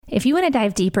If you want to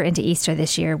dive deeper into Easter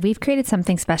this year, we've created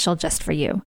something special just for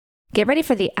you. Get ready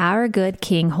for the Our Good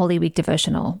King Holy Week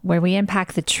devotional, where we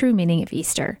unpack the true meaning of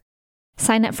Easter.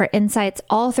 Sign up for insights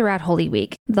all throughout Holy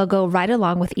Week. They'll go right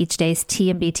along with each day's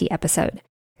TMBT episode.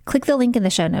 Click the link in the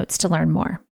show notes to learn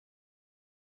more.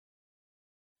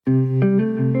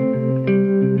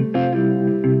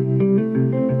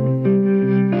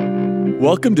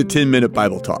 Welcome to 10-Minute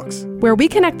Bible Talks, where we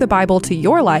connect the Bible to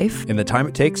your life in the time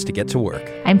it takes to get to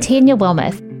work. I'm Tanya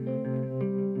Wilmoth.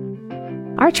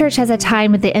 Our church has a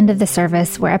time at the end of the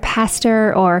service where a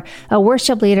pastor or a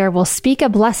worship leader will speak a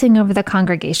blessing over the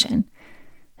congregation.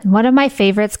 And one of my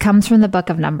favorites comes from the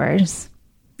book of Numbers.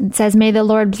 It says, "May the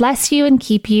Lord bless you and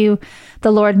keep you.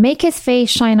 The Lord make his face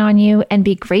shine on you and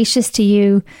be gracious to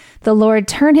you. The Lord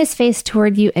turn his face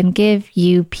toward you and give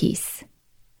you peace."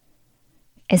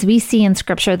 As we see in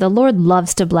Scripture, the Lord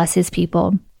loves to bless his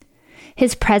people.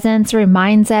 His presence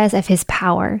reminds us of his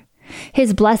power.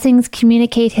 His blessings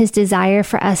communicate his desire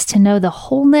for us to know the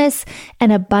wholeness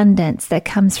and abundance that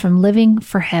comes from living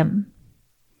for him.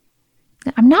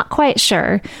 I'm not quite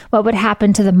sure what would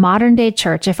happen to the modern day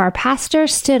church if our pastor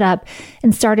stood up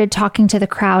and started talking to the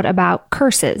crowd about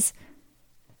curses.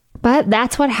 But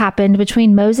that's what happened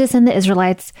between Moses and the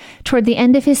Israelites toward the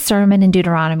end of his sermon in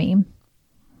Deuteronomy.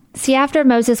 See, after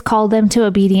Moses called them to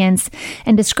obedience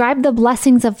and described the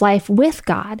blessings of life with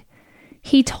God,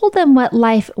 he told them what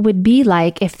life would be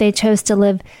like if they chose to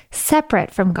live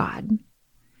separate from God.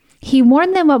 He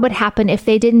warned them what would happen if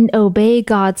they didn't obey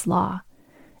God's law,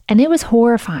 and it was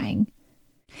horrifying.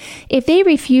 If they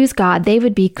refused God, they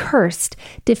would be cursed,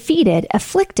 defeated,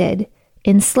 afflicted,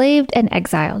 enslaved, and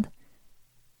exiled.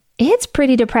 It's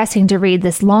pretty depressing to read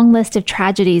this long list of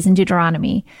tragedies in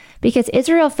Deuteronomy because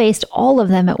Israel faced all of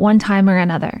them at one time or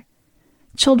another.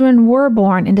 Children were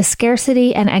born into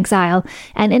scarcity and exile,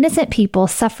 and innocent people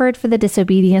suffered for the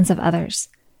disobedience of others.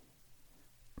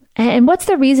 And what's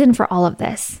the reason for all of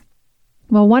this?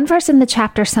 Well, one verse in the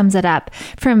chapter sums it up.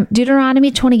 From Deuteronomy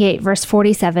 28, verse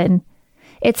 47,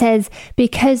 it says,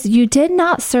 "Because you did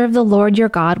not serve the Lord your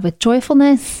God with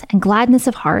joyfulness and gladness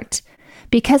of heart,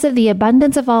 because of the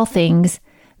abundance of all things,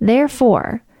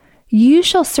 therefore, you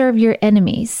shall serve your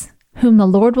enemies, whom the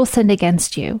Lord will send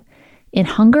against you, in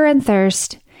hunger and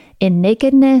thirst, in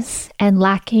nakedness and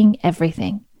lacking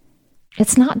everything."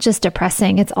 It's not just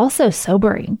depressing, it's also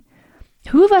sobering.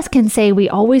 Who of us can say we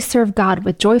always serve God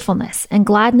with joyfulness and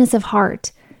gladness of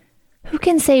heart? Who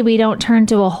can say we don't turn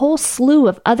to a whole slew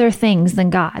of other things than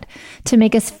God to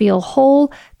make us feel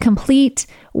whole, complete,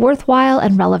 worthwhile,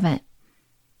 and relevant?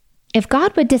 If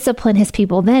God would discipline his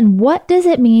people then, what does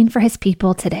it mean for his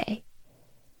people today?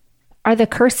 Are the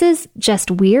curses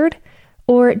just weird,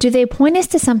 or do they point us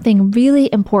to something really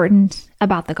important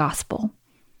about the gospel?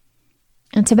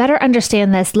 And to better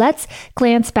understand this, let's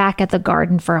glance back at the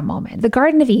garden for a moment, the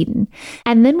Garden of Eden,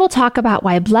 and then we'll talk about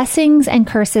why blessings and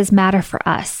curses matter for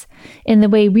us in the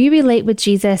way we relate with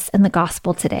Jesus and the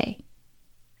gospel today.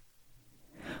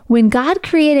 When God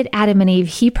created Adam and Eve,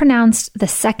 he pronounced the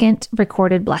second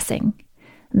recorded blessing.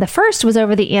 The first was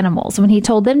over the animals when he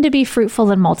told them to be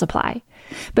fruitful and multiply.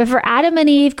 But for Adam and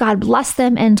Eve, God blessed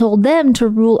them and told them to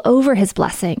rule over his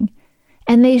blessing.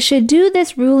 And they should do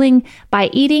this ruling by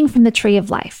eating from the tree of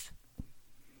life.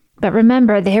 But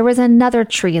remember, there was another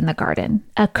tree in the garden,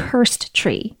 a cursed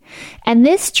tree. And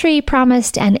this tree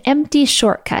promised an empty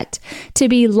shortcut to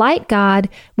be like God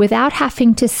without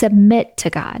having to submit to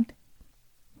God.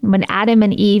 When Adam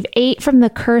and Eve ate from the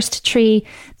cursed tree,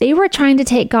 they were trying to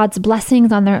take God's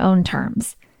blessings on their own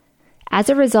terms. As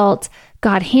a result,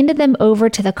 God handed them over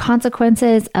to the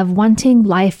consequences of wanting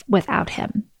life without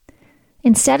him.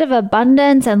 Instead of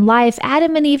abundance and life,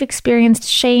 Adam and Eve experienced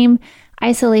shame,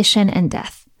 isolation, and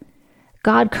death.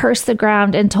 God cursed the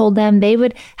ground and told them they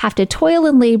would have to toil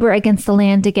and labor against the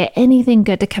land to get anything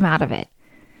good to come out of it.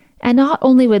 And not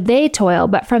only would they toil,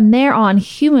 but from there on,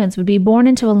 humans would be born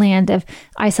into a land of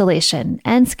isolation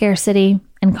and scarcity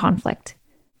and conflict.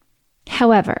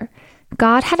 However,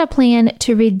 God had a plan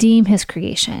to redeem his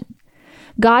creation.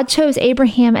 God chose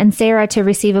Abraham and Sarah to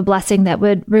receive a blessing that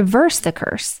would reverse the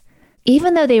curse.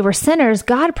 Even though they were sinners,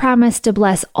 God promised to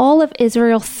bless all of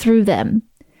Israel through them.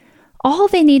 All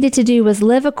they needed to do was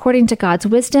live according to God's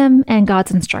wisdom and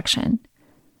God's instruction.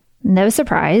 No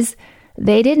surprise,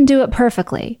 they didn't do it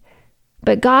perfectly.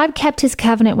 But God kept his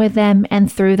covenant with them,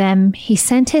 and through them, he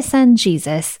sent his son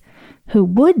Jesus, who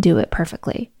would do it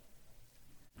perfectly.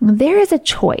 There is a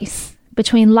choice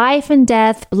between life and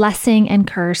death, blessing and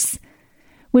curse.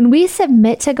 When we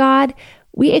submit to God,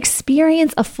 we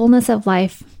experience a fullness of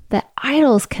life that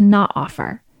idols cannot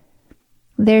offer.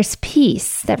 There's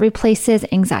peace that replaces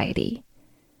anxiety.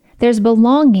 There's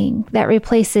belonging that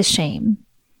replaces shame.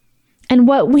 And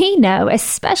what we know,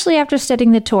 especially after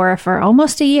studying the Torah for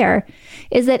almost a year,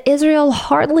 is that Israel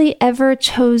hardly ever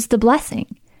chose the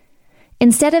blessing.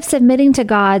 Instead of submitting to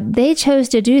God, they chose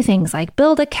to do things like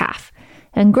build a calf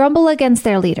and grumble against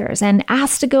their leaders and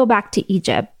ask to go back to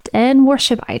Egypt and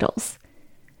worship idols.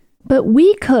 But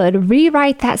we could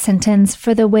rewrite that sentence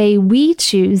for the way we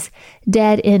choose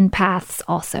dead-end paths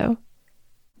also.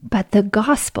 But the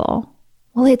gospel,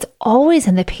 well, it's always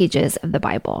in the pages of the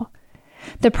Bible.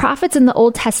 The prophets in the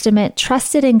Old Testament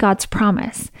trusted in God's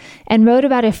promise and wrote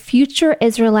about a future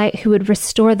Israelite who would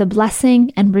restore the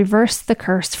blessing and reverse the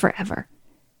curse forever.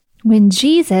 When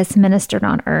Jesus ministered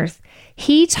on earth,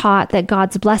 he taught that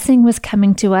God's blessing was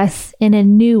coming to us in a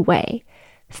new way,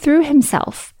 through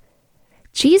himself.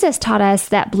 Jesus taught us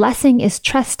that blessing is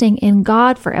trusting in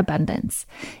God for abundance.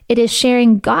 It is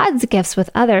sharing God's gifts with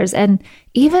others and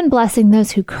even blessing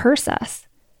those who curse us.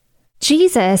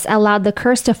 Jesus allowed the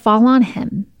curse to fall on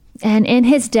him, and in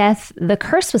his death, the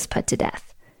curse was put to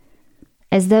death.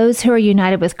 As those who are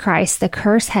united with Christ, the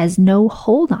curse has no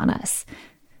hold on us.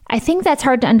 I think that's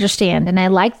hard to understand, and I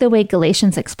like the way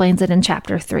Galatians explains it in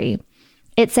chapter 3.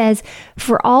 It says,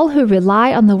 "For all who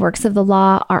rely on the works of the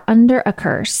law are under a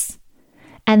curse."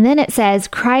 And then it says,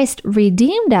 "Christ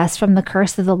redeemed us from the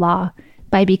curse of the law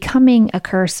by becoming a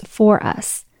curse for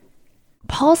us."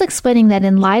 Paul's explaining that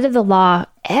in light of the law,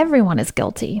 everyone is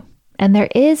guilty, and there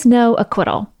is no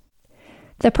acquittal.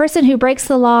 The person who breaks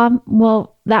the law,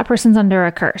 well, that person's under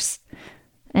a curse.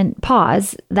 And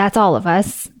pause, that's all of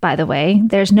us, by the way.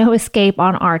 There's no escape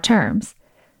on our terms.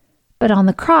 But on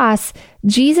the cross,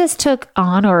 Jesus took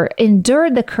on or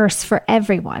endured the curse for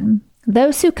everyone.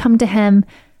 Those who come to him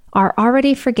are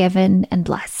already forgiven and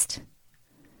blessed.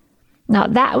 Now,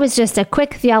 that was just a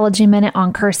quick theology minute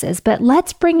on curses, but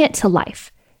let's bring it to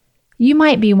life. You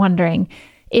might be wondering,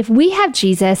 if we have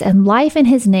Jesus and life in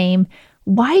his name,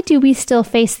 why do we still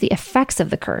face the effects of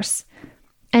the curse?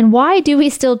 And why do we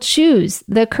still choose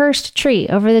the cursed tree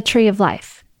over the tree of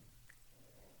life?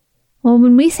 Well,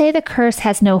 when we say the curse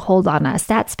has no hold on us,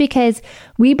 that's because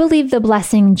we believe the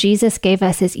blessing Jesus gave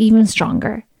us is even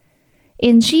stronger.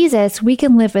 In Jesus, we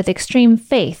can live with extreme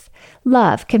faith,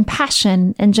 love,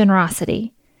 compassion, and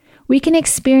generosity. We can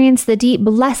experience the deep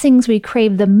blessings we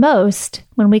crave the most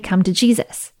when we come to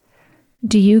Jesus.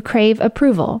 Do you crave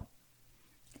approval?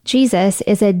 Jesus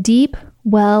is a deep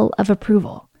well of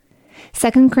approval.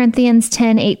 2 Corinthians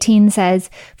 10:18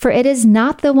 says, "For it is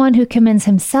not the one who commends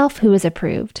himself who is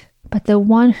approved, but the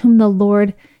one whom the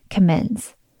Lord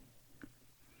commends."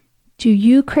 Do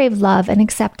you crave love and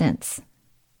acceptance?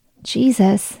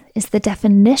 Jesus is the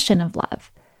definition of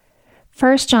love.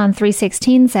 1 John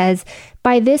 3:16 says,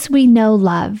 "By this we know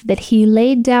love, that he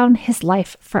laid down his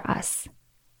life for us."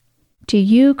 Do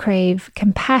you crave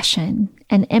compassion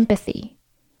and empathy?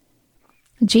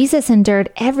 Jesus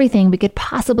endured everything we could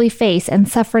possibly face and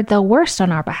suffered the worst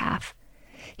on our behalf.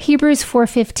 Hebrews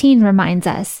 4:15 reminds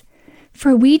us,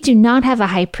 "For we do not have a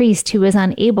high priest who is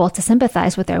unable to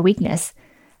sympathize with our weakness,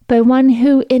 but one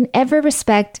who in every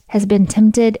respect has been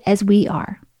tempted as we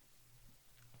are."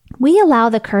 We allow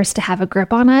the curse to have a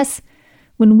grip on us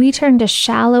when we turn to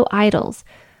shallow idols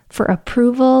for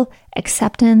approval,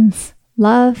 acceptance,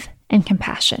 love, and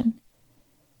compassion.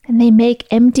 And they make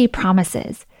empty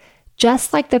promises,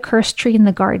 just like the cursed tree in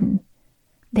the garden.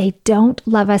 They don't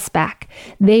love us back.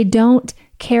 They don't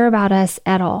care about us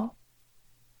at all.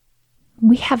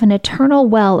 We have an eternal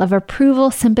well of approval,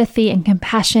 sympathy, and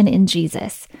compassion in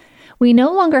Jesus. We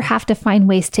no longer have to find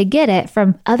ways to get it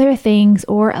from other things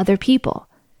or other people.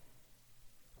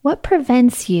 What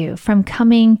prevents you from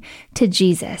coming to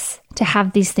Jesus to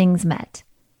have these things met?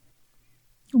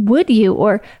 Would you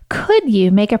or could you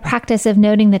make a practice of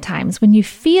noting the times when you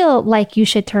feel like you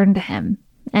should turn to him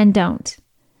and don't?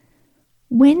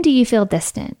 When do you feel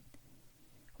distant?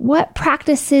 What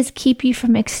practices keep you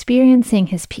from experiencing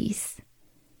his peace?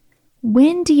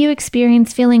 When do you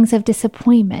experience feelings of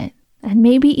disappointment and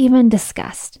maybe even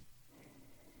disgust?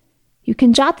 You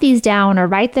can jot these down or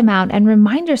write them out and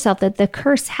remind yourself that the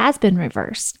curse has been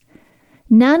reversed.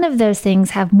 None of those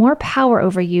things have more power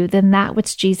over you than that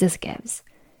which Jesus gives.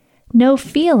 No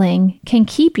feeling can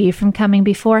keep you from coming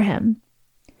before him,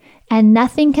 and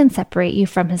nothing can separate you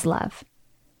from his love.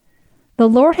 The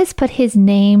Lord has put his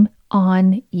name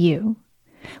on you.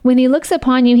 When he looks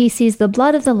upon you, he sees the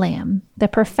blood of the Lamb, the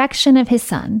perfection of his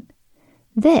Son.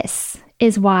 This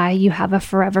is why you have a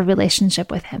forever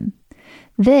relationship with him.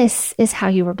 This is how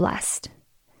you were blessed.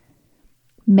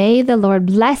 May the Lord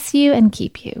bless you and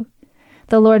keep you.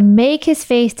 The Lord make his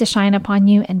face to shine upon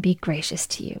you and be gracious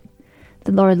to you.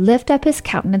 The Lord lift up his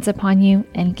countenance upon you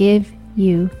and give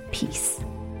you peace.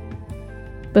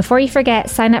 Before you forget,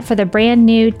 sign up for the brand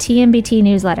new TMBT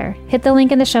newsletter. Hit the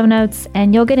link in the show notes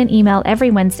and you'll get an email every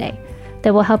Wednesday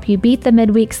that will help you beat the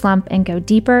midweek slump and go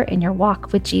deeper in your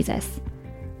walk with Jesus.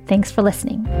 Thanks for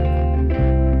listening.